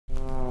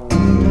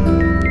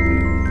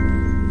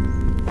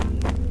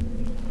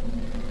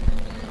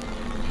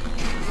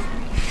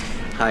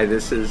Hi,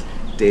 this is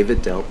David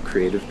Delp,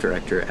 Creative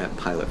Director at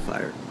Pilot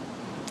Fire.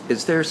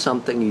 Is there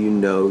something you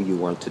know you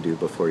want to do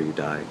before you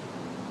die?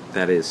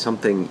 That is,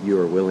 something you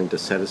are willing to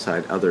set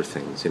aside other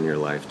things in your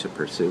life to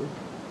pursue?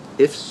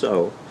 If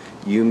so,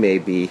 you may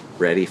be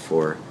ready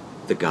for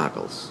the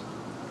goggles.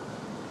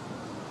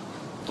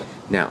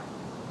 Now,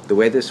 the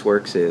way this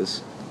works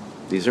is,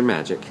 these are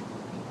magic,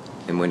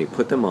 and when you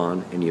put them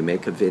on and you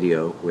make a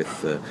video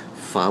with the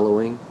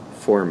following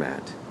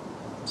format,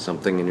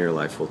 something in your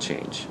life will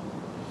change.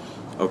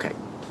 Okay,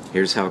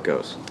 here's how it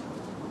goes.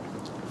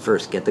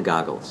 First, get the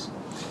goggles.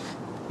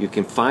 You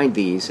can find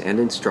these and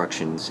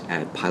instructions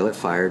at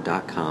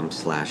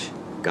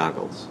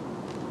pilotfire.com/goggles.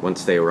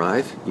 Once they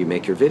arrive, you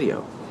make your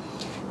video.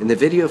 And the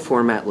video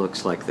format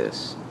looks like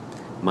this.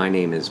 My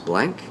name is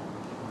blank.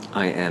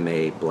 I am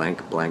a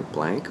blank, blank,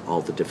 blank,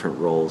 all the different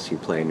roles you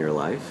play in your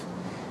life.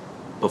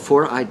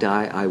 Before I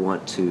die, I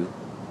want to,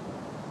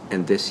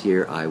 and this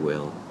year I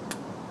will.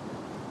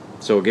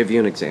 So I'll give you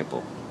an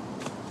example.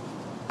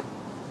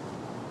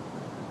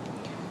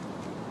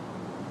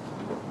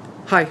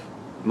 Hi,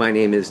 my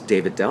name is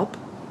David Delp.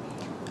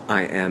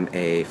 I am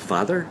a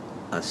father,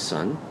 a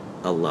son,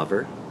 a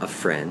lover, a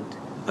friend,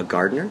 a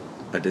gardener,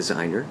 a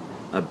designer,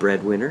 a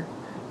breadwinner,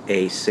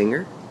 a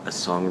singer, a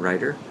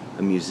songwriter,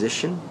 a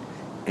musician,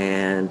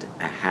 and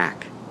a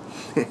hack.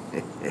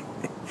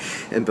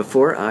 And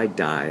before I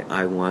die,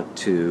 I want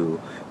to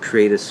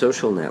create a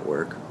social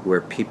network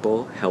where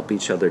people help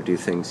each other do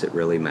things that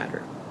really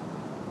matter.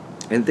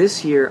 And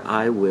this year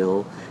I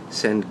will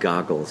send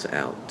goggles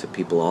out to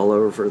people all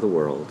over the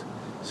world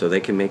so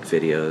they can make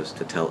videos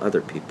to tell other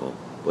people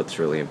what's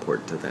really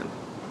important to them.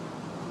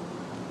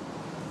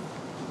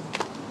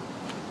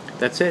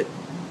 That's it.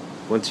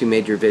 Once you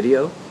made your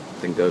video,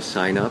 then go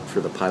sign up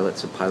for the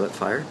pilots of Pilot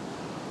Fire,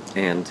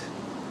 and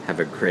have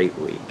a great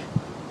week.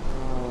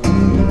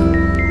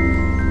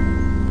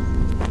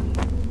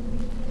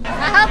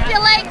 I hope you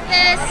like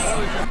this.